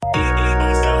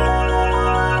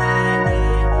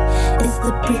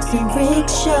Brixxx and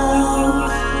Rixxx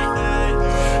show.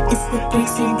 It's the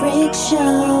Brixxx and Rixxx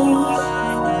show.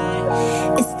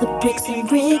 It's the Brixxx and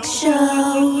Rixxx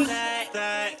show.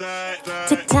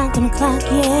 Tick tock on the clock,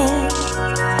 yeah.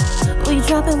 We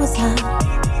dropping what's hot.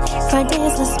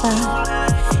 Friday's the spot.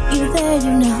 You there,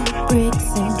 you know.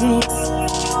 Brixxx and Rixxx.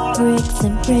 Brixxx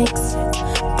and Rixxx.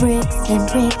 Brixxx and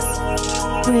Rixxx.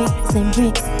 Brixxx and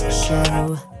Rixxx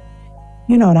show.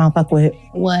 You know what I don't fuck with?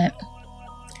 What?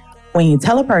 When you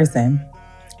tell a person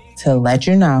to let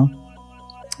you know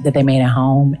that they made it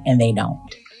home and they don't.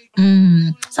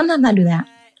 Sometimes I do that.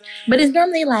 But it's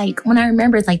normally like, when I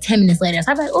remember, it's like 10 minutes later.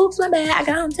 So I'm like, oops, my bad. I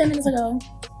got home 10 minutes ago.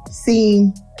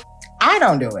 See, I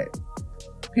don't do it.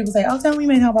 People say, oh, tell me you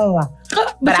made it home, blah, blah,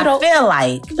 blah. But I feel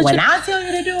like when I tell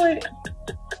you to do it,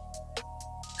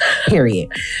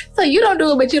 period. So you don't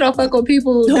do it, but you don't fuck with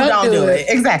people who don't do it.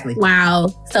 Exactly. Wow.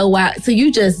 So you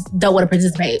just don't want to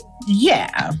participate.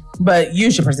 Yeah. But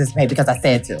you should participate because I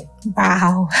said to.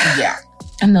 Wow. Yeah.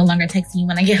 I'm no longer texting you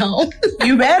when I get home.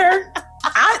 You better.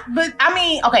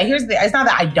 Okay, here's it's not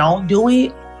that I don't do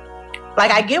it.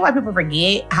 Like, I get why people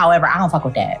forget. However, I don't fuck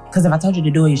with that. Because if I told you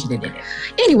to do it, you should have did it.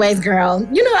 Anyways, girl,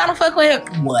 you know what I don't fuck with?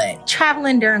 What?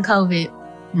 Traveling during COVID.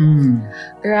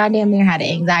 Girl, I damn near had an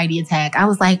anxiety attack. I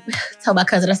was like, told my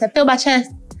cousin, I said, feel my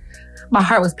chest. My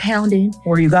heart was pounding.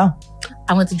 Where you go?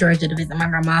 I went to Georgia to visit my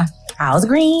grandma. How's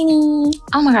Greenie?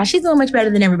 Oh my gosh, she's doing much better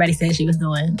than everybody said she was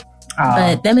doing.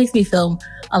 But that makes me feel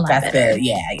a lot better. That's good.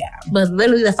 Yeah. But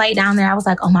literally the flight down there, I was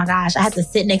like, oh my gosh, I had to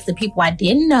sit next to people I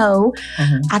didn't know.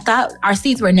 I thought our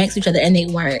seats were next to each other and they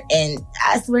weren't. And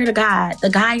I swear to God, the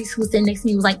guy who was sitting next to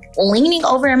me was like leaning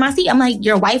over in my seat. I'm like,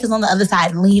 your wife is on the other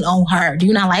side. Lean on her. Do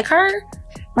you not like her?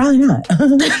 Probably not. I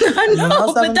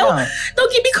know, but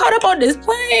don't get me caught up on this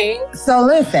plane. So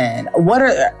listen,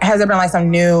 has there been like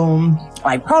some new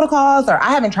like protocols? Or I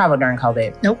haven't traveled during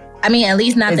COVID. Nope. I mean, at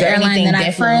least not the airline that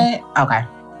I flew. Okay.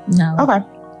 No. Okay.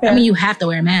 Fair. I mean, you have to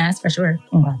wear a mask for sure.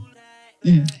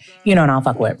 Okay. You know what I don't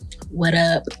fuck with? What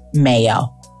up?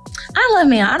 Mayo. I love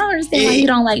mayo. I don't understand why you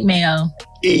don't like mayo.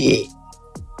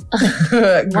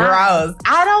 Gross.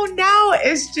 I don't know.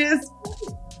 It's just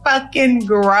fucking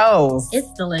gross.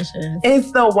 It's delicious.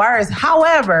 It's the worst.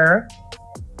 However,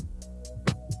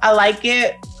 I like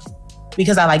it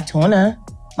because I like tuna.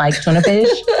 Like tuna fish.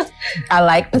 I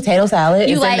like potato salad.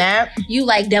 You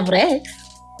like deviled eggs.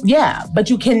 Yeah, but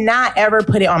you cannot ever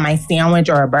put it on my sandwich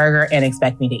or a burger and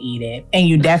expect me to eat it. And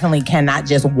you definitely cannot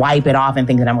just wipe it off and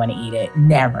think that I'm going to eat it.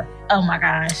 Never. Oh my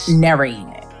gosh. Never eat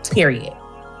it. Period.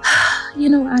 You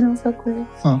know what I don't fuck with?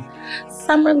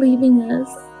 Summer leaving us.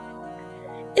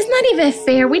 It's not even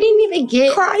fair. We didn't even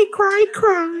get... Cry.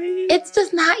 It's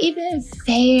just not even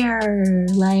fair.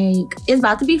 Like, it's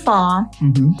about to be fall.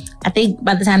 I think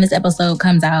by the time this episode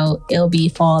comes out, it'll be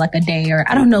fall like a day, or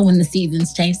I don't know when the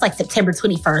seasons change. It's like September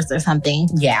 21st or something.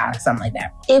 Yeah, something like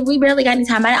that. If we barely got any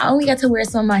time, I only got to wear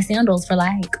some of my sandals for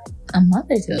like a month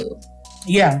or two.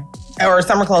 Yeah. Or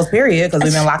summer clothes period, because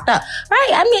we've been locked up. Right.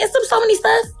 I mean, it's so many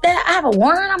stuff that I haven't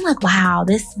worn. I'm like, wow,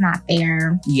 this is not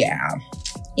fair. Yeah.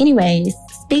 Anyways,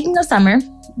 speaking of summer,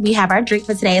 we have our drink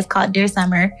for today. It's called Dear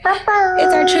Summer.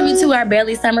 It's our tribute to our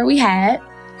barely summer we had.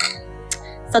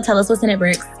 So tell us what's in it,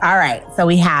 Brixxx. All right. So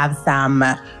we have some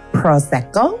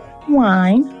Prosecco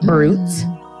wine, Brut.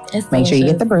 Make sure you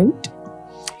get the Brut.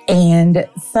 And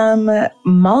some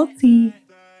multi-color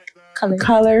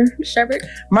sherbet.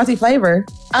 Multi-flavor.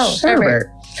 Oh, sherbet.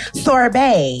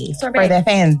 Sorbet. For the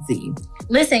fancy.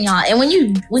 Listen, y'all. And when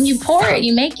you pour it,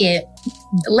 you make it.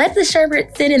 Let the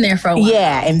sherbet sit in there for a while.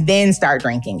 Yeah, and then start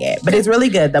drinking it. But it's really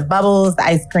good. The bubbles, the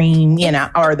ice cream,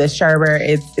 or the sherbet,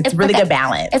 it's really good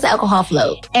balance. It's an alcohol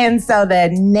float. And so the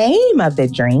name of the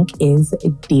drink is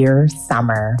Dear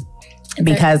Summer.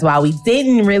 Because while we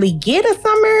didn't really get a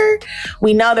summer,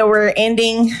 we know that we're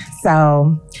ending.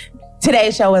 So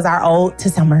today's show is our ode to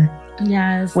summer.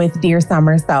 Yes. With Dear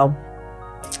Summer. So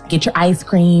get your ice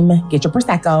cream, get your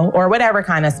Prosecco, or whatever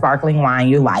kind of sparkling wine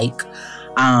you like.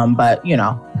 But,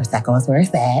 Prosecco is where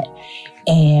it's at.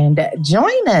 And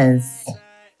join us.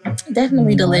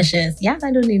 Definitely delicious. Yes,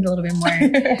 I do need a little bit more.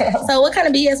 So what kind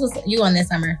of BS was you on this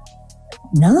summer?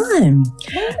 None.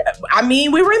 I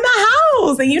mean, we were in the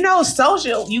house. And,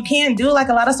 social. You can't do, like,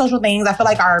 a lot of social things. I feel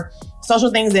like our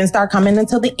social things didn't start coming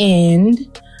until the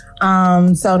end.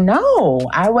 So, no,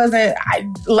 I wasn't.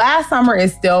 Last summer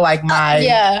is still, like,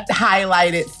 my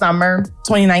highlighted summer,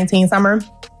 2019 summer.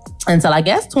 until I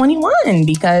guess 21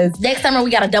 because next summer we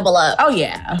got to double up. Oh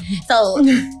yeah. So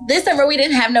this summer we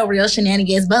didn't have no real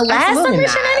shenanigans, but last summer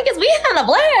shenanigans we had a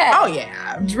blast. Oh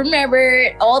yeah.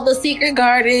 Remember all the secret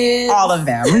gardens? All of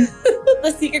them.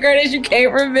 The secret gardens you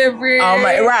can't remember. Oh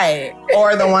my, right.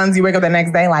 Or the ones you wake up the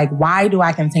next day like, why do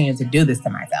I continue to do this to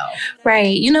myself?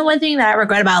 Right. You know one thing that I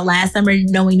regret about last summer,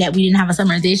 knowing that we didn't have a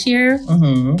summer this year?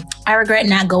 Mm-hmm. I regret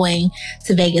not going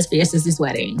to Vegas for your sister's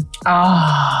wedding.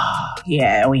 Oh,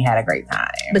 yeah. We had a great time.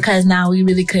 Because now we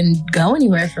really couldn't go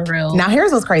anywhere for real. Now,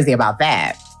 here's what's crazy about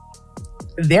that.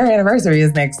 Their anniversary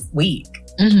is next week.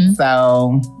 Mm-hmm.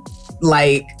 So,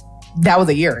 like, that was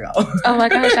a year ago. Oh my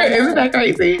gosh. Isn't that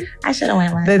crazy? I should have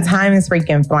went last The time. time is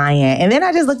freaking flying. And then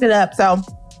I just looked it up. So,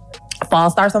 fall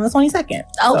starts on the 22nd.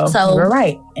 Oh, so you were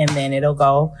right. And then it'll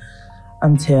go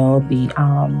until the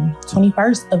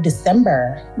 21st of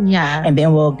December. Yeah. And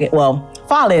then we'll get,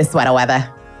 fall is sweater weather.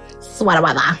 Sweater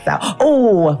weather.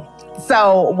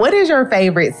 So what is your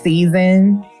favorite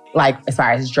season, like, as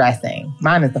far as dressing?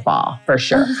 Mine is the fall, for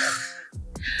sure.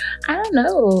 I don't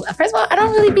know. First of all,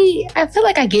 I feel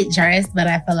like I get dressed, but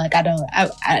I feel like I don't.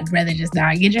 I'd rather just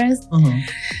not get dressed. Mm-hmm.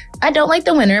 I don't like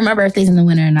the winter. My birthday's in the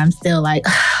winter and I'm still like,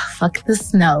 fuck the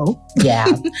snow. Yeah.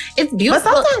 It's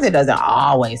beautiful. But sometimes it doesn't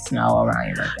always snow around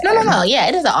your birthday. No. Yeah,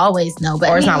 it doesn't always snow. But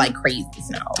or it's not like crazy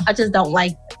snow. I just don't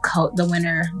like the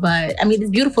winter. But I mean,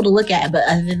 it's beautiful to look at. But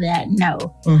other than that, no.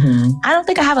 Mm-hmm. I don't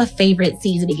think I have a favorite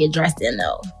season to get dressed in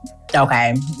though.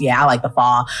 Okay. Yeah, I like the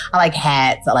fall. I like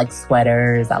hats. I like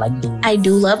sweaters. I like boots. I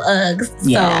do love Uggs.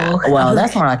 Yeah. So Well,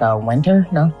 that's more like a winter,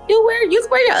 no? you can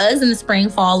wear your Uggs in the spring,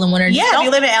 fall, and winter. Yeah, if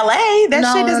you live in LA,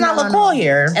 that shit does not look cool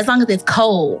here. As long as it's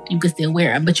cold, you can still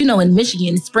wear them. But you know, in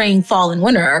Michigan, spring, fall, and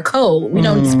winter are cold. You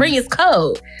know, spring is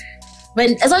cold.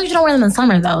 But as long as you don't wear them in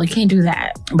summer, though, you can't do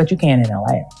that. But you can in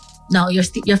LA. No, your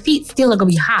feet still are gonna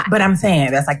be hot. But I'm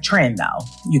saying that's like trend though.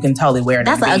 You can totally wear it.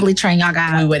 That's an ugly trend y'all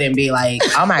got. We wouldn't be like,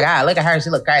 oh my God, look at her. She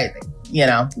look crazy. You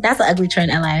know? That's an ugly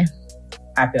trend, LA.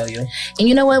 I feel you. And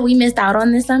you know what we missed out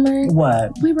on this summer?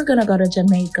 What? We were gonna go to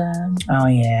Jamaica. Oh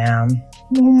yeah.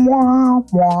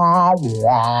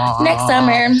 Next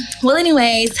summer. Well,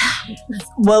 anyways.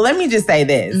 Well, let me just say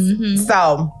this. Mm-hmm.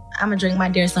 So I'm gonna drink my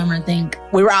dear summer and think.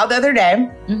 We were out the other day.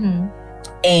 Mm-hmm.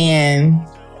 And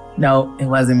no, it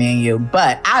wasn't me and you,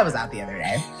 but I was out the other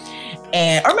day.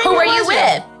 And or maybe who were you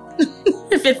with?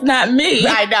 If it's not me.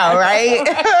 I know, right?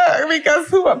 Because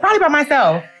probably by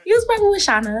myself. You was probably with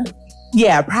Shauna.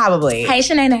 Yeah, probably. Hey,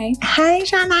 Shanae. Hey,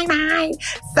 Shanae.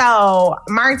 So,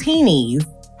 martinis,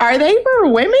 are they for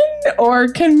women or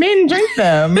can men drink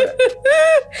them?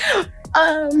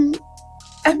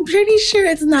 I'm pretty sure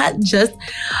it's not just.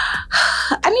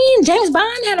 I mean, James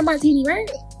Bond had a martini,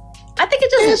 right? I think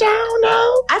it just. I don't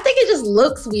know. I think it just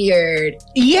looks weird.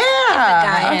 Yeah. If the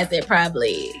guy has it,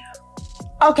 probably.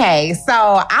 Okay, so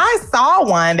I saw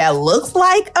one that looks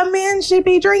like a man should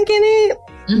be drinking it,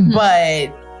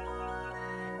 but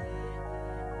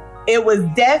it was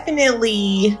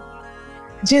definitely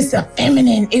just a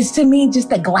feminine. It's to me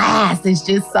just a glass. It's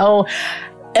just so.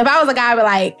 If I was a guy, I'd be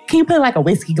like, can you put like a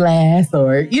whiskey glass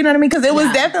or, you know what I mean? Because it was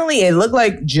definitely, it looked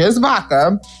like just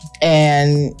vodka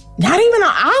and not even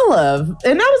an olive.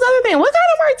 And that was the other thing. What kind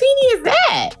of martini is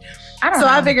that? I don't know.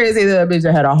 I figured it's either a bitch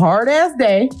that had a hard ass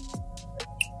day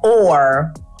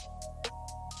or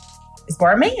it's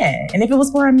for a man. And if it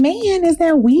was for a man, is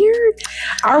that weird?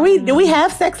 Do we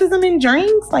have sexism in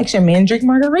drinks? Like, should men drink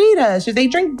margaritas? Should they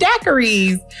drink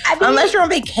daiquiris? I mean, unless you're on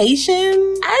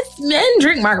vacation. Men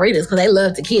drink margaritas because they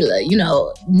love tequila. You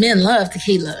know, men love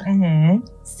tequila. Mm-hmm.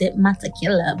 Sip my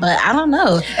tequila, but I don't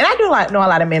know. And I do know a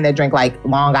lot of men that drink like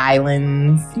Long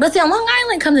Islands. But see, Long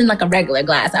Island comes in like a regular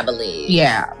glass, I believe.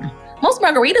 Yeah. Most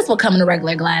margaritas will come in a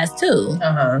regular glass too.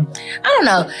 I don't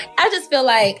know. I just feel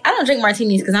like I don't drink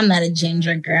martinis because I'm not a gin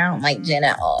drinker. I don't like gin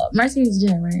at all. Martini's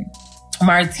gin, right?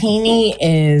 Martini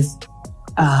is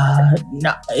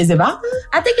no. Is it vodka?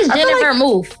 I think it's gin and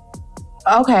vermouth.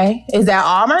 Okay. Is that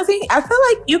all martini? I feel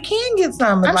like you can get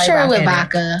some with I'm like sure vodka with in it.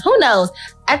 vodka. Who knows?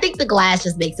 I think the glass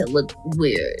just makes it look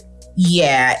weird.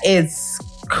 Yeah, it's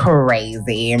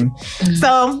crazy.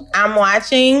 So I'm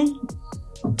watching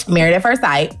Married at First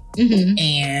Sight.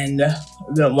 And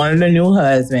one of the new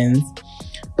husbands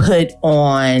put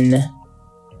on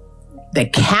the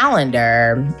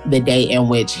calendar the day in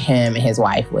which him and his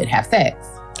wife would have sex.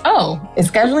 Oh.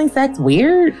 Is scheduling sex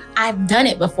weird? I've done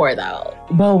it before though.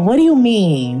 But what do you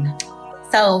mean?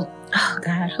 So, oh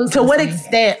God. To what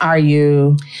extent are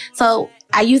you? So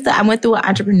I went through an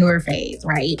entrepreneur phase,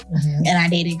 right? And I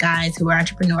dated guys who were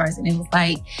entrepreneurs, and it was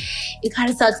like, it kind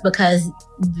of sucks because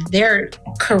their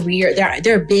career,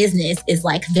 their business is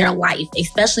like their life,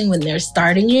 especially when they're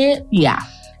starting it. Yeah.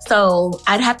 So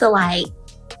I'd have to like,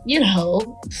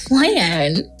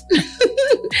 plan.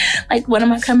 Like, when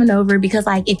am I coming over? Because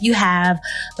like, if you have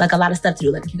like a lot of stuff to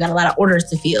do, like if you got a lot of orders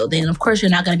to fill, then of course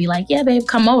you're not going to be like, yeah, babe,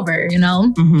 come over,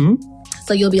 Mm-hmm.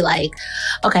 So you'll be like,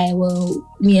 okay, well,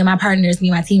 me and my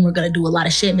my team, we're going to do a lot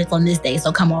of shipments on this day.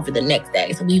 So come over the next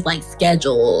day. So we've like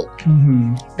scheduled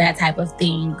that type of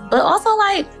thing. But also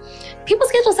like, people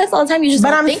schedule sex all the time. You just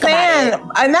don't think about it.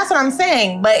 And that's what I'm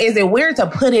saying. But is it weird to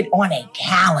put it on a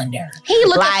calendar? He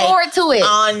looking forward to it.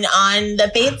 On the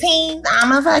 15th,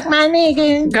 I'ma fuck my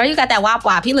nigga. Girl, you got that wop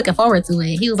wop. He looking forward to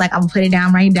it. He was like, I'm gonna put it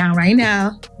down right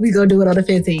now. We go do it on the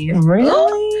 15th. Really?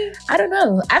 Ooh, I don't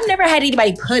know. I've never had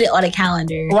anybody put it on a calendar.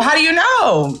 Well, how do you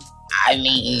know? I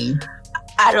mean,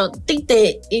 I don't think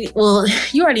that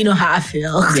you already know how I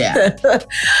feel. Yeah.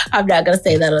 I'm not going to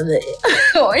say that on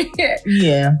here.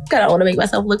 Yeah. I don't want to make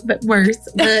myself look worse,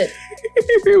 but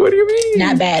what do you mean?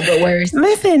 Not bad, but worse.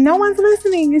 Listen, no one's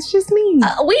listening. It's just me. We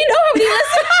know nobody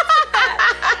listens.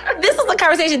 This is a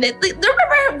conversation that,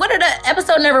 remember one of the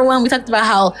episode number 1, we talked about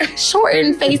how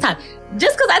shortened FaceTime.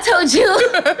 Just because I told you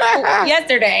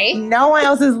yesterday. No one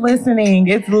else is listening.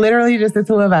 It's literally just the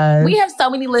two of us. We have so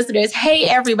many listeners. Hey,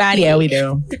 everybody. Yeah, we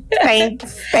do. Thanks,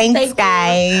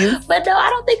 guys. But no, I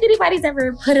don't think anybody's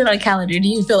ever put it on a calendar. Do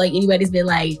you feel like anybody's been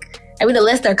like,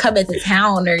 unless they're coming to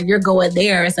town or you're going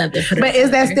there or something. But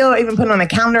is that still even put on a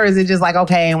calendar? Or is it just like,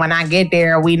 okay, when I get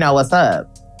there, we know what's up?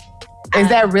 Is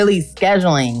that really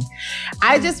scheduling?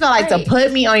 I just feel like to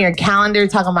put me on your calendar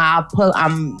talking about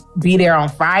I'm be there on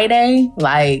Friday,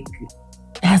 like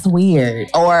that's weird.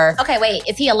 Or okay, wait,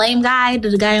 is he a lame guy?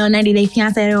 The guy on 90 Day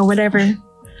Fiancé or whatever?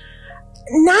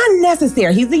 Not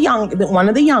necessary. He's one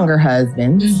of the younger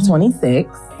husbands, 26.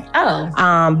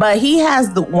 Oh, but he has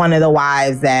one of the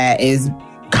wives that is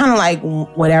kind of like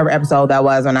whatever episode that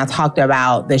was when I talked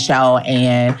about the show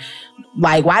and.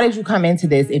 Like, why did you come into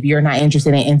this if you're not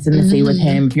interested in intimacy with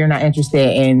him? If you're not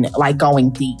interested in like going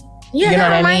deep, yeah, you know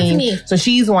that what I mean? Me. So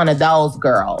she's one of those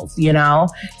girls,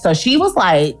 So she was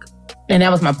like, and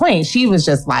that was my point. She was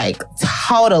just like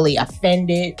totally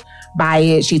offended by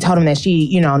it. She told him that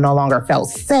she, no longer felt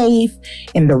safe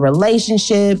in the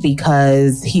relationship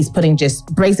because he's putting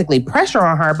just basically pressure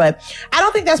on her. But I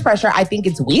don't think that's pressure. I think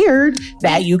it's weird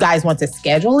that you guys want to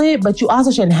schedule it, but you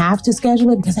also shouldn't have to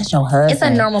schedule it because that's your husband. It's a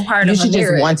normal part of a marriage. You should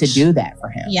just want to do that for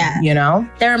him. Yeah.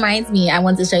 That reminds me, I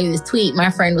want to show you this tweet. My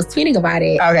friend was tweeting about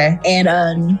it. Okay.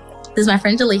 And this is my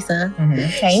friend Jaleesa. Mm-hmm.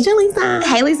 Hey, Jaleesa.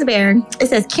 Hey, Lisa Bear. It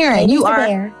says, Karen, hey, you are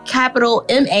Bear. Capital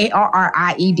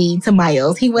MARRIED to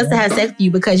Miles. He wants to have sex with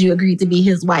you because you agreed to be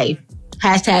his wife.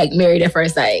 # married at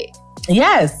first sight.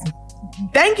 Yes.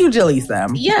 Thank you,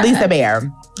 Jaleesa. Yeah. Lisa Bear.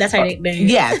 That's her nickname.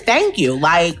 Yeah, thank you.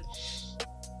 Like,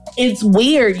 it's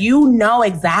weird. You know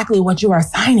exactly what you are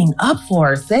signing up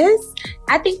for, sis.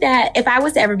 I think that if I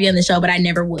was to ever be on the show, but I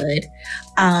never would,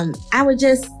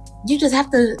 you just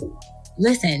have to...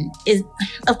 Listen,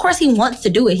 of course he wants to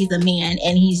do it. He's a man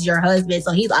and he's your husband.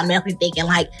 So he's automatically thinking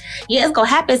like, yeah, it's going to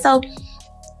happen. So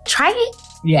try it.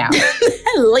 Yeah.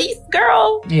 At least,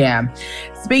 girl. Yeah.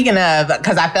 Speaking of,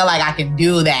 because I feel like I can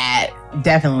do that,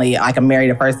 definitely like a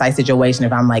married at first sight situation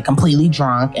if I'm like completely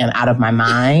drunk and out of my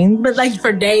mind. But like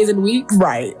for days and weeks.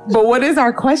 Right. But what is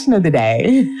our question of the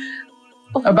day?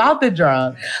 About the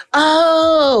drunk.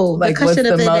 Oh, like the question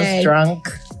what's of the most day. Drunk?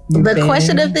 The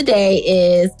question of the day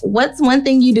is, what's one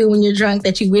thing you do when you're drunk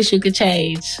that you wish you could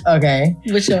change? Okay.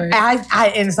 What's yours?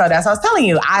 And so that's what I was telling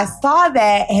you. I saw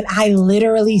that and I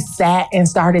literally sat and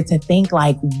started to think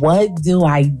like, what do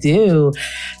I do?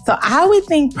 So I would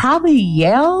think probably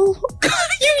yell.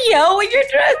 You yell when you're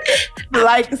drunk?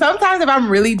 Like sometimes if I'm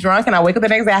really drunk and I wake up the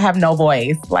next day, I have no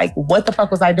voice. Like what the fuck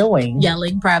was I doing?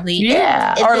 Yelling probably.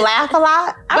 Yeah. Or laugh a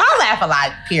lot. I'll laugh a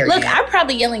lot, period. Look, I'm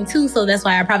probably yelling too, so that's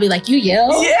why I probably like, you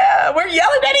yell? Yeah, we're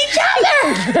yelling at each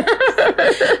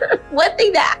other. One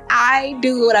thing that I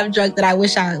do when I'm drunk that I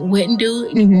wish I wouldn't do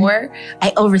anymore, I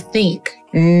overthink.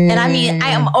 And I mean,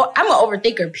 I'm an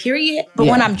overthinker, period. But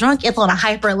when I'm drunk, it's on a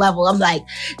hyper level. I'm like,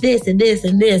 this and this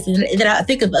and this. And then I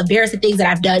think of embarrassing things that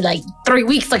I've done like 3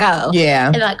 weeks ago.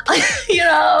 Yeah. And like,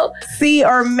 See,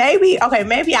 or maybe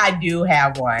I do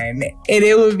have one. And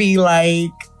it would be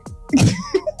like...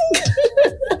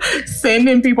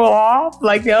 sending people off.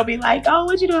 Like they'll be like, oh,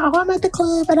 what you doing? Oh, I'm at the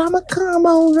club and I'm gonna come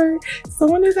over as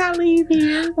soon as I leave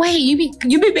here. Wait, you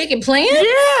be making plans?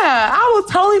 Yeah, I will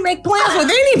totally make plans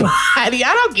with anybody.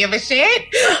 I don't give a shit.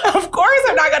 Of course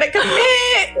I'm not gonna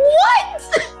commit. What?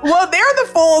 Well, they're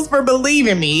the fools for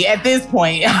believing me at this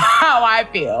point, how I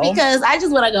feel. Because I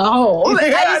just want to go home. I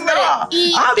just want to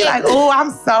eat. I'll be like, oh, I'm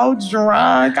so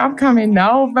drunk. I'm coming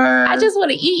over. I just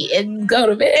want to eat and go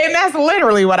to bed. And that's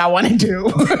literally what I want to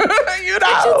do. You you Did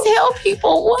you know. tell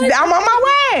people what? I'm on my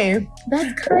way.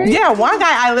 That's crazy. Yeah, one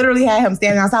guy, I literally had him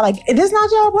standing outside like, this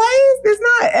not your place? This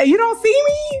not, you don't see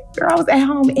me? Girl, I was at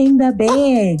home in the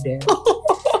bed.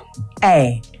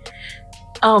 Hey.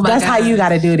 Oh my That's God. how you got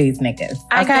to do these niggas.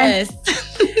 I Okay?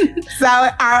 guess. So,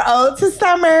 our ode to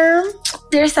Summer.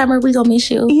 Dear Summer, we gonna miss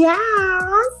you. Yes.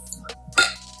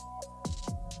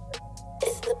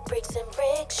 It's the Brixxx and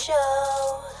Brixxx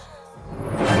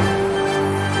Show.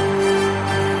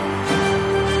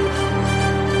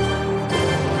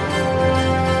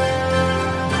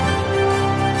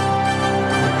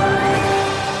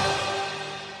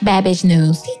 Bad bitch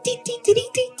news.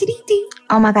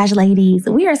 Oh my gosh, ladies.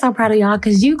 We are so proud of y'all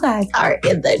because you guys are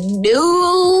in the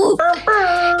news.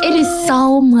 It is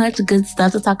so much good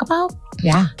stuff to talk about.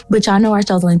 Yeah. But y'all know our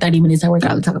show's only 30 minutes, so we're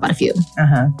going to talk about a few.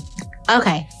 Uh-huh.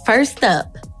 Okay, first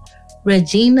up,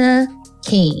 Regina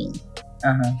King.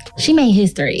 Uh-huh. She made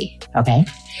history. Okay.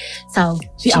 So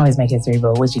She always make history,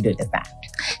 but what you do this time?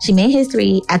 she made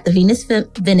history at the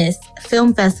Venice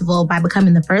Film Festival by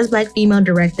becoming the first Black female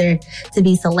director to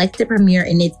be selected premiere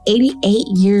in its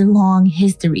 88-year-long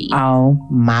history. Oh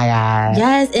my God.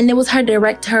 Yes, and it was her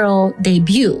directorial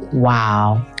debut.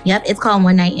 Wow. Yep, it's called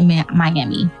One Night in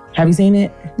Miami. Have you seen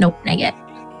it? Nope, not yet.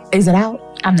 Is it out?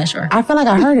 I'm not sure. I feel like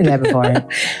I heard of that before.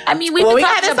 I mean, we gotta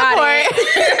talked about support.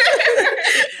 it.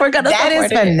 We're gonna That support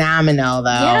is it. phenomenal, though.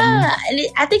 Yeah, and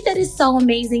I think that is so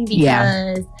amazing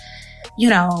because, you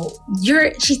know,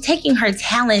 she's taking her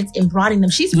talents and broadening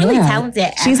them. She's really Yeah. talented.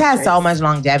 She's had actress. so much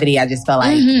longevity. I just feel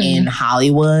like Mhm. in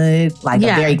Hollywood, like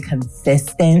Yeah. a very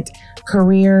consistent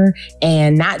career,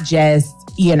 and not just,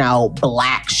 you know,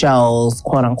 Black shows,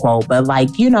 quote unquote, but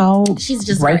like, you know, She's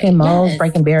just breaking great. molds, Yes.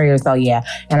 breaking barriers. So yeah,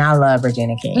 and I love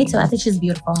Regina King. Me too. I think she's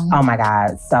beautiful. Oh my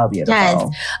God, so beautiful. Yes.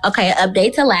 Okay,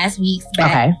 update to last week's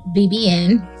Okay.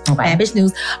 BBN, Okay. Bad Bitch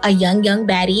News. A young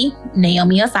baddie,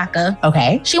 Naomi Osaka.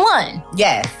 Okay. She won.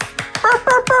 Yes.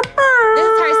 This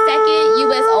is her second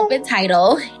U.S. Open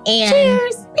title. And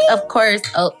Cheers. of course,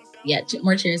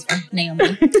 more cheers for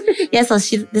Naomi. Yeah, so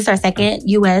this is her second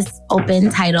U.S. Open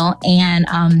title. And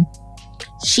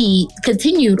she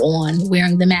continued on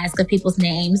wearing the mask of people's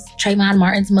names. Trayvon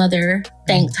Martin's mother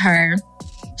thanked her.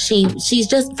 She's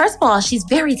just, first of all, she's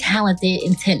very talented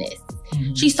in tennis.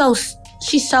 She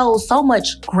shows so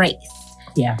much grace.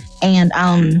 Yeah. And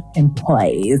And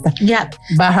plays. yep.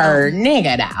 But her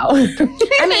nigga though.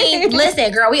 I mean,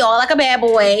 listen, girl, we all like a bad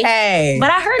boy. Hey. But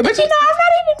I heard But that you know, I'm not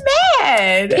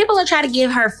even mad. people are trying to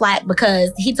give her flack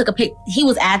because he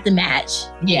was at the match.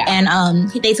 Yeah. And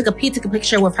he took a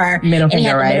picture with her Middle and he finger,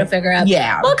 had the right? middle finger up.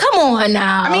 Yeah. Well, come on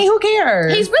now. I mean, who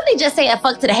cares? he's really just saying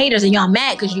fuck to the haters and y'all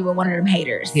mad because you were one of them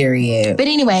haters. Period. But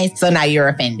anyways, So now you're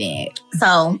offended.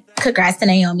 so congrats to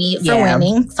Naomi for Yeah.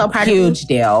 winning. So proud of you. Huge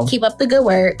deal. Keep up the good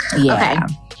work. Yeah.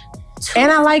 Okay.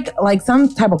 And I like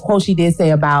some type of quote she did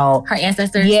say about, Her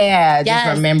ancestors. yeah, just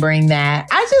Yes. remembering that.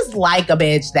 I just like a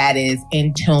bitch that is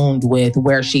in tune with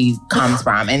where she comes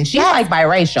from. And she's Yes. like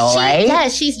biracial, right? Yeah,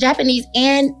 she's Japanese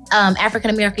and African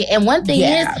American. And one thing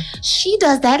Yeah. is, she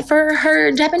does that for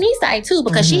her Japanese side too,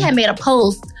 because she had made a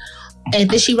post and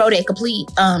then she wrote it complete.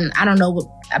 I don't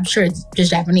know. I'm sure it's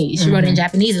just Japanese. She wrote it in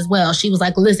Japanese as well. She was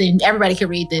like, "Listen, everybody can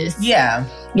read this." Yeah.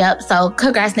 Yep. So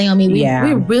congrats, Naomi.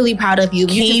 We're really proud of you.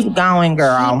 Keep going,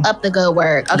 girl. Keep up the good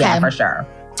work. Okay. Yeah, for sure.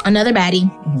 Another baddie.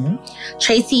 Mhm.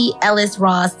 Tracy Ellis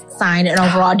Ross signed an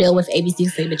overall deal with ABC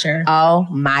Signature. Oh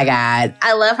my God.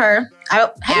 I love her.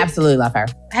 Absolutely love her.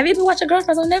 Have you been watching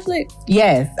Girlfriends on Netflix?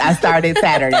 Yes, I started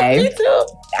Saturday. Me too.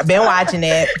 I've been watching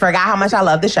it. Forgot how much I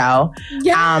love the show.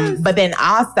 Yes. But then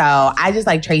also, I just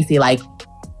like Tracy. Like,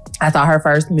 I saw her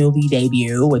first movie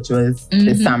debut, which was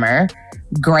this summer.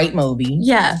 Great movie.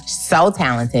 Yeah. So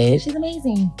talented. She's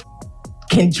amazing.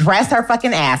 Can dress her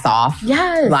fucking ass off.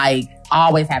 Yes. Like,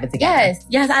 always have it together. Yes.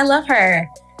 Yes. I love her.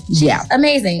 Yeah.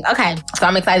 Amazing. Okay. So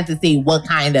I'm excited to see what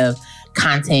kind of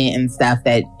content and stuff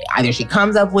that either she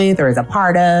comes up with or is a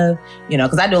part of, you know,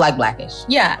 because I do like Blackish.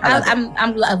 Yeah. I love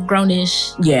I'm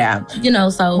grownish, Yeah. you know,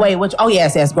 so. Wait, which? Oh,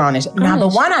 yes, Grownish. Now, the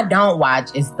Grownish. one I don't watch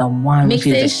is the one. with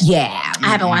you- Mixed-ish? Yeah. I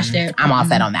haven't watched it. I'm all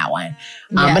set on that one.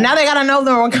 Yeah. But now they got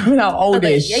another one coming out,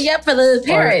 Oldish. Yeah, for the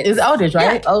parents. It's Oldish,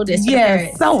 right? Yeah, Oldest. for the Yeah,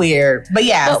 parents. so weird. But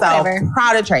yeah, But so whatever.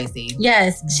 proud of Tracy.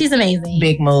 Yes. She's amazing.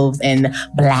 Big moves in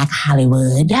Black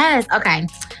Hollywood. Yes. Okay.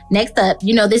 Next up,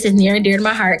 you know, this is near and dear to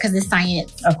my heart because it's science.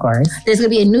 Of course. There's going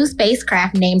to be a new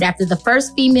spacecraft named after the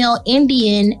first female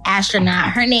Indian astronaut.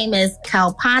 Her name is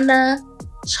Kalpana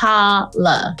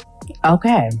Chawla.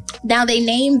 Okay. Now they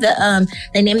named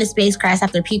the spacecraft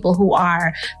after people who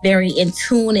are very in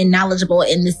tune and knowledgeable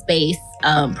in the space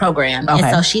program. Okay.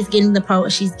 And so she's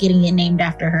getting it named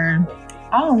after her.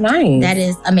 Oh, nice. That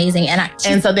is amazing.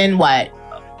 And so then what?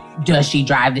 Does she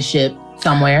drive the ship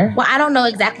somewhere? Well, I don't know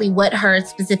exactly what her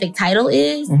specific title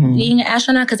is, being an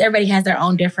astronaut, because everybody has their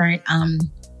own different,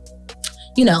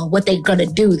 what they're going to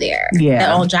do there. Yeah.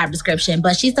 Their own job description.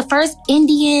 But she's the first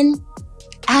Indian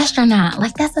astronaut.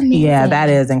 Like, that's amazing. Yeah, that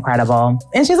is incredible.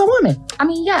 And she's a woman. I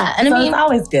mean, yeah. And So I mean, it's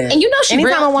always good. and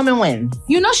anytime a woman wins.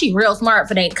 she real smart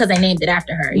because they named it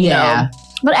after her. Yeah. You know?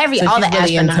 But all the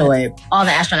really astronauts, into it. all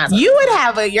the astronauts. You would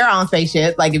have your own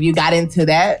spaceship. Like, if you got into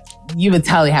that, you would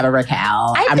totally have a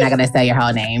Raquel. I'm not going to say your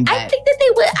whole name. But I think that they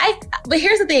would. But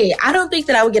here's the thing. I don't think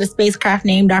that I would get a spacecraft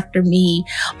named after me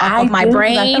off of my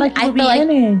brain. I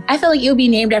feel like it would be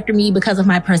named after me because of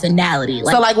my personality.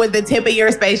 Like, so, like, would the tip of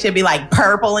your spaceship be like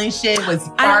purple and shit with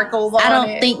sparkles on it? I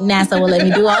don't think NASA will let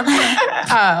me do all that.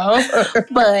 Oh.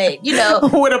 But,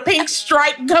 with a pink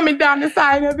stripe coming down the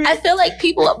side of it. I feel like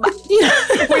people,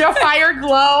 with a fire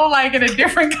glow, like in a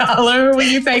different color when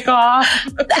you take off.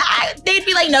 They'd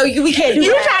be like, no, we can't do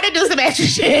you that. try to do some extra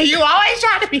shit. You always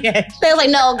try to be extra. They was like,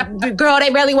 no, girl, they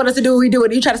barely want us to do what we do,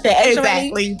 and you try to stay extra.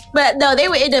 Exactly. But no, they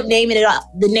would end up naming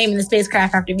the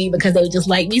spacecraft after me because they would just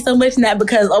like me so much, not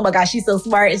because, oh my gosh, she's so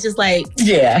smart. It's just like,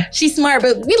 yeah, she's smart,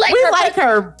 but we like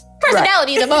her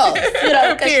personality the most.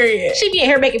 Period. She be in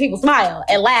here making people smile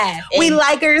and laugh. And we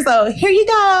like her, so here you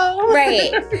go.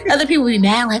 Right. Other people be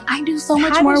mad, like, I do so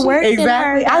much more work than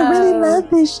her. I really love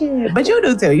this shit. But you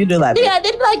do too. You do love it. Yeah,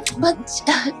 they'd be like,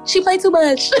 but she played too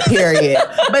much. Period.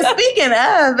 But speaking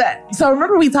of, so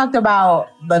remember we talked about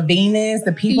the Venus,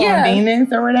 the people on Venus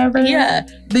or whatever? Yeah.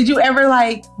 Did you ever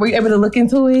were you able to look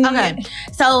into it? Okay.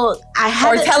 So I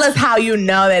had tell us how you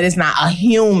know that it's not a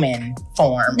human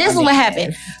form. This is what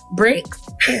happened.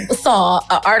 Brixxx saw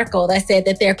an article that said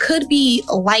that there could be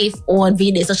life on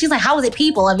Venus. So she's like, how is it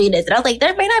people on Venus? And I was like,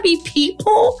 there may not be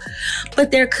people,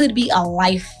 but there could be a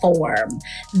life form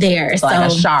there. So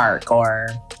like a shark or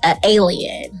an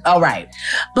alien. Oh, right.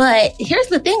 But here's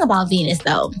the thing about Venus,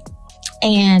 though.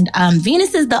 And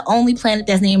Venus is the only planet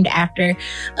that's named after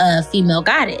a female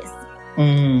goddess.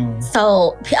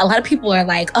 So a lot of people are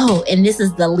like, oh, and this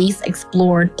is the least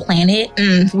explored planet.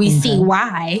 We see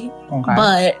why. Okay.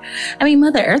 But I mean,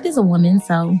 Mother Earth is a woman,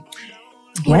 so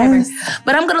whatever. Yes.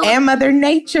 But I'm gonna and Mother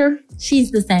Nature.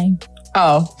 She's the same.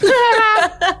 Oh,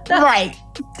 right.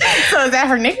 So is that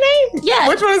her nickname? Yeah.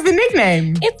 Which one is the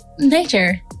nickname? It's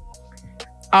Nature.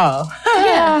 Oh.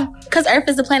 Yeah. Because Earth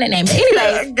is a planet name. But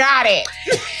anyway. Got it.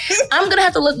 I'm going to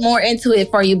have to look more into it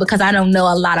for you because I don't know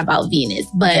a lot about Venus.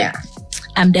 But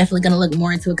I'm definitely going to look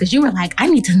more into it because you were like, I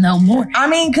need to know more. I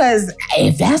mean, because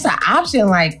if that's an option,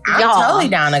 like, I'm totally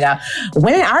down to go.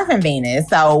 Women are from Venus,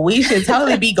 so we should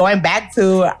totally be going back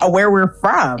to where we're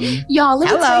from. Y'all,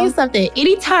 let me tell you something.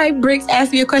 Anytime Brixxx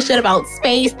asks me a question about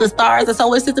space, the stars, the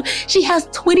solar system, she has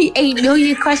 28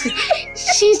 million questions.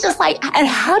 She's just like, and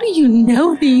how do you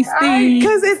know these things?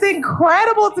 Because it's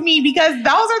incredible to me because those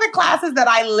are the classes that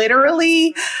I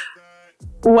literally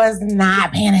was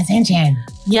not paying attention.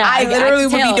 Yeah, I literally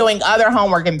would be doing other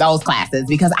homework in those classes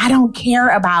because I don't care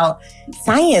about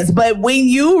science. But when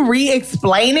you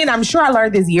re-explain it, I'm sure I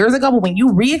learned this years ago, but when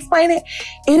you re-explain it,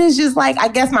 it is just like, I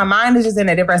guess my mind is just in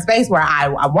a different space where I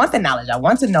want the knowledge. I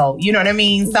want to know, you know what I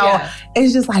mean? So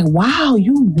it's just like, wow,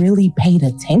 you really paid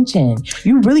attention.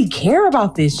 You really care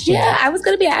about this shit. Yeah, I was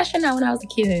going to be an astronaut when I was a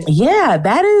kid. Yeah,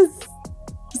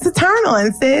 it's eternal,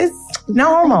 and sis,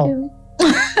 no homo.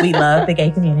 We love the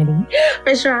gay community.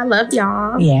 For sure. I love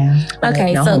y'all. Yeah.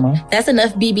 Okay, no so homo. That's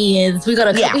enough BBNs.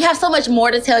 We have so much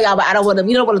more to tell y'all, but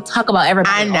we don't want to talk about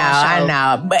everybody. I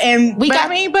know. But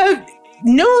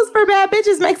news for bad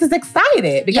bitches makes us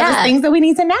excited because it's things that we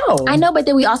need to know. I know, but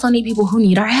then we also need people who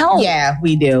need our help. Yeah,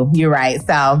 we do. You're right.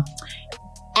 So,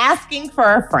 asking for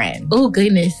a friend. Oh,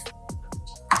 goodness.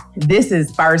 This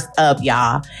is first up,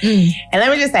 y'all. And let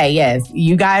me just say, yes,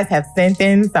 you guys have sent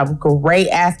in some great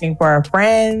asking for a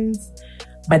friends,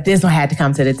 but this one had to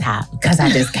come to the top because I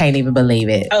just can't even believe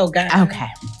it. Oh, God. Okay.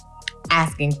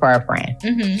 Asking for a friend.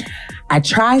 I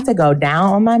tried to go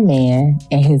down on my man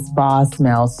and his balls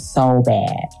smell so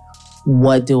bad.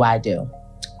 What do I do?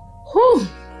 Whew.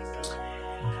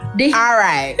 All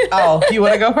right. Oh, you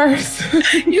want to go first?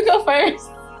 You go first.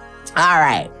 All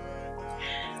right.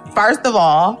 First of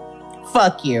all,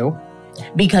 fuck you.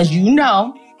 Because you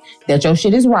know that your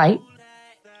shit is right.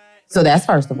 So that's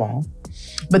first of all.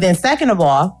 But then second of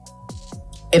all,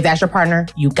 if that's your partner,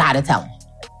 you gotta tell him.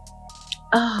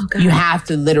 Oh, God. You have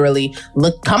to literally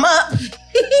come up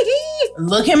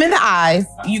look him in the eyes.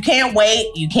 You can't wait.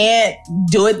 You can't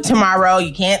do it tomorrow.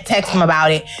 You can't text him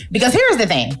about it. Because here's the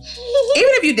thing. Even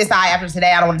if you decide after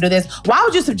today, I don't want to do this, why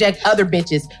would you subject other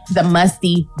bitches to the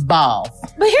musty balls?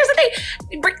 But here's the thing.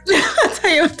 I'll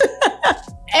tell you.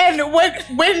 And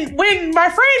when my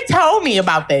friend told me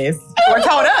about this, or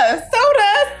told us,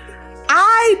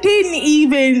 I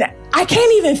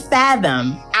can't even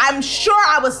fathom. I'm sure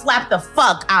I would slap the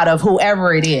fuck out of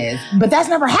whoever it is, but that's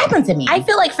never happened to me. I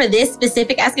feel like for this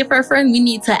specific asking for a friend, we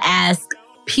need to ask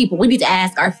people. We need to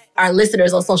ask our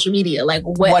listeners on social media, like,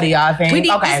 what do y'all think? We're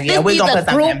gonna put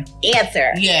something.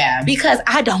 Answer. Yeah. Because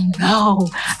I don't know.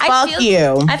 Fuck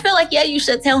you. I feel like, yeah, you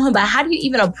should tell him, but how do you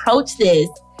even approach this?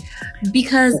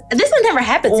 Because this has never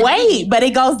happened to me. But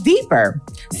it goes deeper.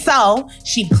 So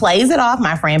she plays it off,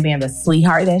 my friend being the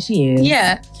sweetheart that she is.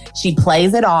 Yeah. She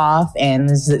plays it off and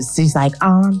she's like,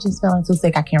 oh, I'm just feeling too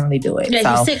sick. I can't really do it. Yeah, so,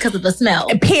 you're sick because of the smell.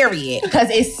 Period. Because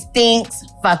it stinks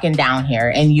fucking down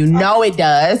here. And you know it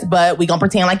does, but we gonna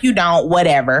pretend like you don't,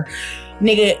 whatever.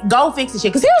 Nigga, go fix the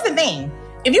shit. Because here's the thing.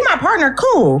 If you're my partner,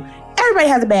 cool. Everybody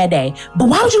has a bad day. But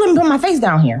why would you let me put my face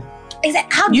down here?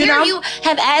 Exactly. How dare you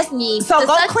have asked me? So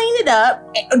go clean it up.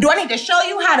 Do I need to show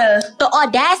you how to? The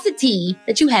audacity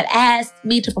that you have asked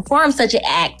me to perform such an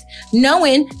act,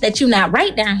 knowing that you're not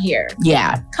right down here.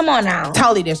 Yeah. Come on now.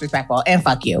 Totally disrespectful. And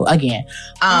fuck you again.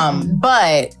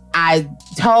 But I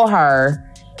told her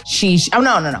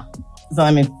no. So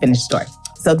let me finish the story.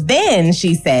 So then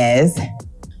she says,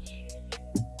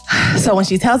 so when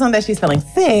she tells him that she's feeling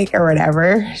sick or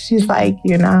whatever, she's like,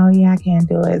 I can't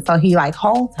do it. So he like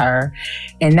holds her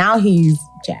and now he's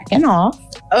jacking off.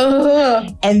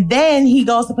 And then he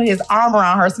goes to put his arm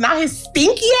around her. So now his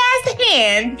stinky ass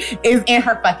hand is in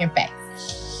her fucking face.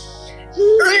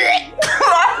 What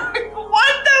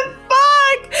the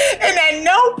fuck? And at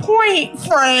no point,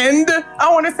 friend, I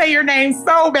want to say your name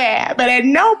so bad, but at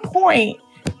no point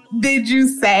did you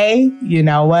say, you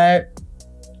know what?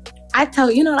 I'm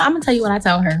gonna tell you what I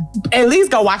tell her. At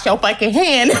least go wash your fucking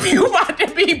hand if you about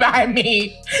to be by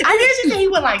me. And then she said he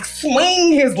would like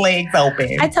swing his legs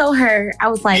open. I told her, I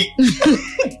was like,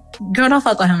 girl, don't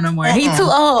fuck with him no more. He's too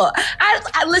old.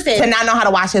 I listen. To not know how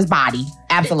to wash his body.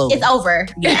 Absolutely. It's over.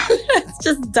 Yeah. It's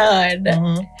just done.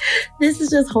 Mm-hmm. This is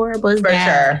just horrible. It's For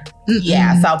bad. sure. Mm-hmm.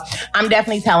 Yeah. So I'm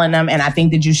definitely telling them, and I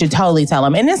think that you should totally tell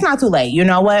him. And it's not too late. You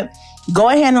know what? Go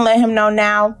ahead and let him know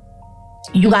now.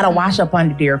 You gotta wash up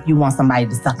under there if you want somebody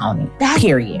to suck on it.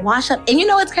 Period. Wash up. And you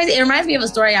know what's crazy? It reminds me of a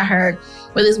story I heard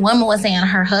where this woman was saying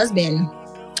her husband,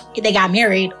 they got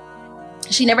married.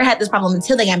 She never had this problem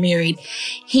until they got married.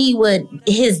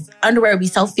 His underwear would be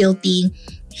so filthy.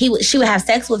 She would have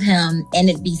sex with him and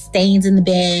it'd be stains in the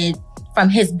bed from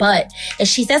his butt. And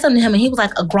she said something to him and he was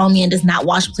like, a grown man does not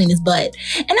wash between his butt.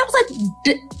 And I was like,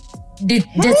 is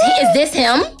this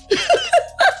him?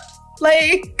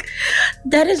 Like,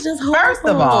 that is just horrible. First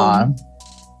of all,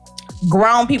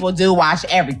 grown people do wash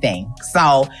everything.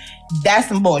 So that's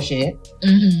some bullshit.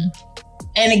 Mm-hmm.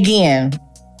 And again,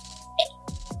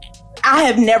 I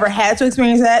have never had to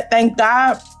experience that, thank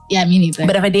God. Yeah, me neither.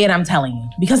 But if I did, I'm telling you.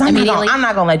 Because I'm not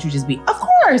going to let you just be, of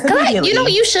course. You know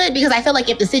what, you should, because I feel like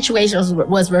if the situation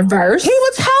was reversed, he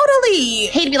would totally.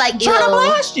 He'd be like, trying to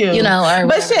blast you.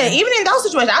 But shit, even in those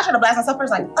situations, I try to blast myself first,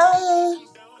 like,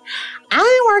 I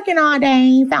ain't working all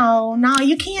day, so no,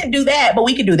 you can't do that. But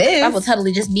we could do this. I will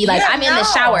totally just be like, I'm in the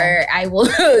shower. I will.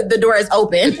 The door is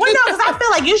open. Well, no, because I feel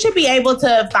like you should be able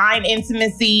to find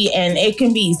intimacy, and it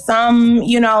can be some,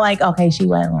 like, okay, she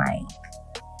wasn't like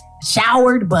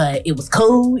showered, but it was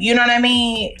cool. You know what I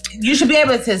mean? You should be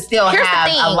able to still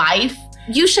have a life.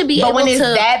 You should be able to. But when it's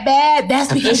that bad,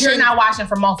 that's because you're not washing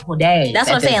for multiple days. That's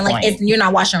what I'm saying. Like, you're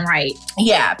not washing right.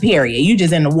 Yeah, period. You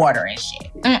just in the water and shit.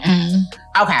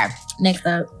 Okay. Next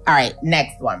up. All right,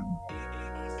 next one.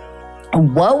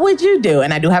 What would you do?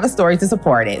 And I do have a story to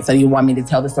support it. So you want me to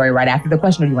tell the story right after the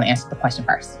question, or do you want to answer the question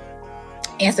first?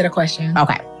 Answer the question.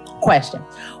 Okay. Question.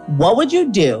 What would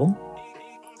you do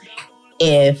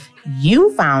if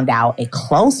you found out a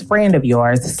close friend of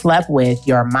yours slept with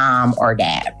your mom or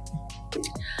dad?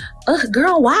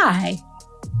 Girl, why?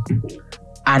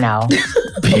 I know. I'm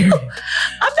not even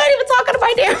talking to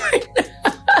my dad right now.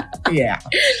 Yeah.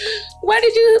 What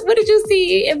did you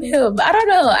see in him? I don't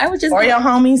know. I was just. Or your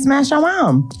homies smash your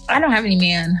mom. I don't have any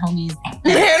man homies.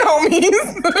 Man homies?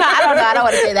 I don't know. I don't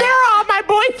want to say that. They're all my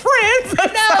boyfriends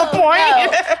at some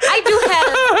point. No.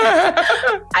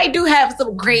 I do have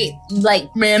some great,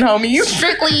 like, man homies.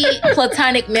 Strictly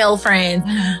platonic male friends.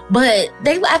 But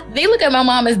they look at my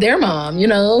mom as their mom,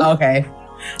 Okay.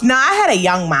 No, I had a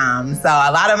young mom. So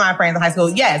a lot of my friends in high school,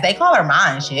 yes, they call her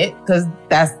ma and shit. Because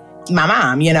that's my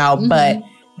mom, But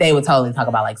they would totally talk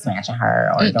about like smashing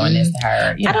her or doing this to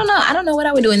her. I don't know. I don't know what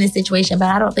I would do in this situation, but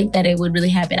I don't think that it would really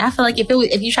happen. I feel like if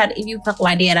you fuck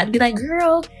my dad, I'd be like,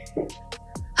 girl,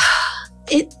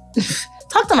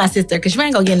 talk to my sister because you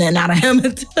ain't gonna get nothing out of him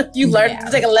until you learn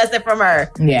to take a lesson from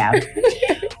her. Yeah.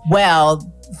 Well,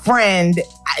 friend,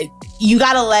 you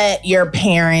gotta let your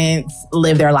parents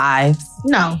live their lives.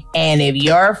 No. And if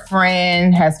your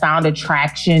friend has found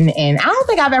attraction in, I don't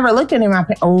think I've ever looked at him.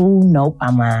 Oh, nope,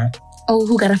 I'm lying. Oh,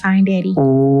 who got a fine daddy?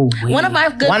 Oh, one of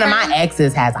my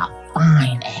exes has a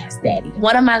fine ass daddy.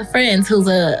 One of my friends who's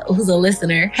a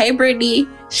listener. Hey, Brittany.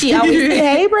 She always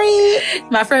hey, Brittany.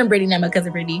 My friend Brittany, not my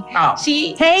cousin Brittany. Oh,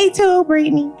 hey too,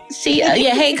 Brittany.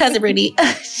 Hey, cousin Brittany.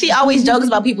 She always jokes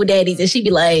about people daddies, and she'd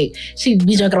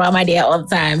be joking about my dad all the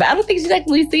time. But I don't think she's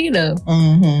actually seen him.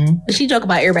 Mm-hmm. But she joke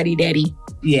about everybody daddy.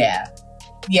 Yeah,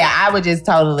 I would just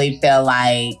totally feel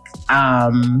like,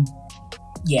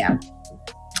 yeah.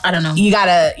 I don't know. You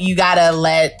gotta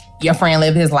let your friend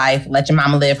live his life, let your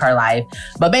mama live her life.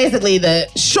 But basically, the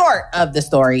short of the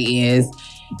story is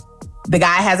the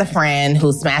guy has a friend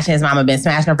who's smashing his mama, been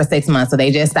smashing her for 6 months. So they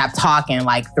just stopped talking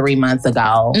like 3 months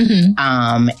ago.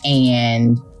 Mm-hmm.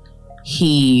 And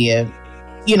he,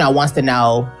 wants to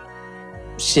know,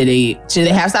 should they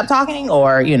have stopped talking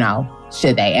or,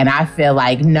 should they? And I feel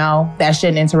like, no, that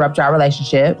shouldn't interrupt your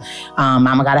relationship.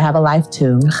 Mama gotta have a life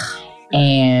too.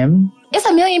 And it's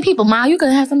a million people, Ma. You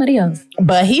could have somebody else.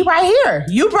 But he right here.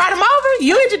 You brought him over.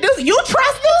 You introduced him. You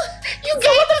trust him. You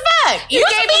gave what the fuck? You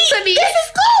gave him to me. This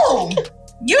is cool.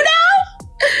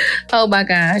 Oh my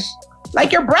gosh.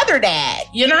 Like your brother dad,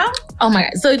 Oh my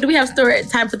God. So do we have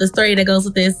time for the story that goes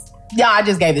with this? Yeah, I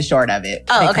just gave the short of it.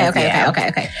 Oh,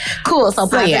 okay. Cool. So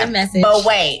positive message. But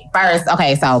wait, first,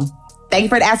 okay, so thank you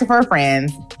for asking for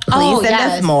friends. Please send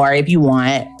us more if you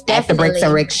want. Definitely. At the Brixxx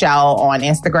and Rixxx Show on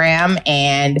Instagram.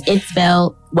 And it's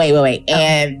spelled... Wait.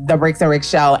 And the Brixxx and Rixxx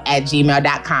Show at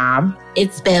gmail.com.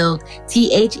 It's spelled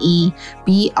TheBrix,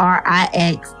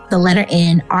 the letter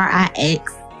N, RIXSHOW.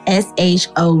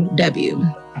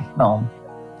 Boom.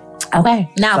 Okay.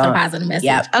 Now for positive message.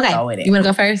 Yep, okay. Go with it. You want to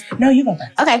go first? No, you go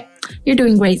first. Okay. You're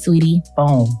doing great, sweetie.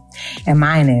 Boom. And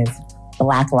mine is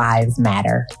Black Lives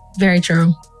Matter. Very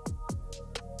true.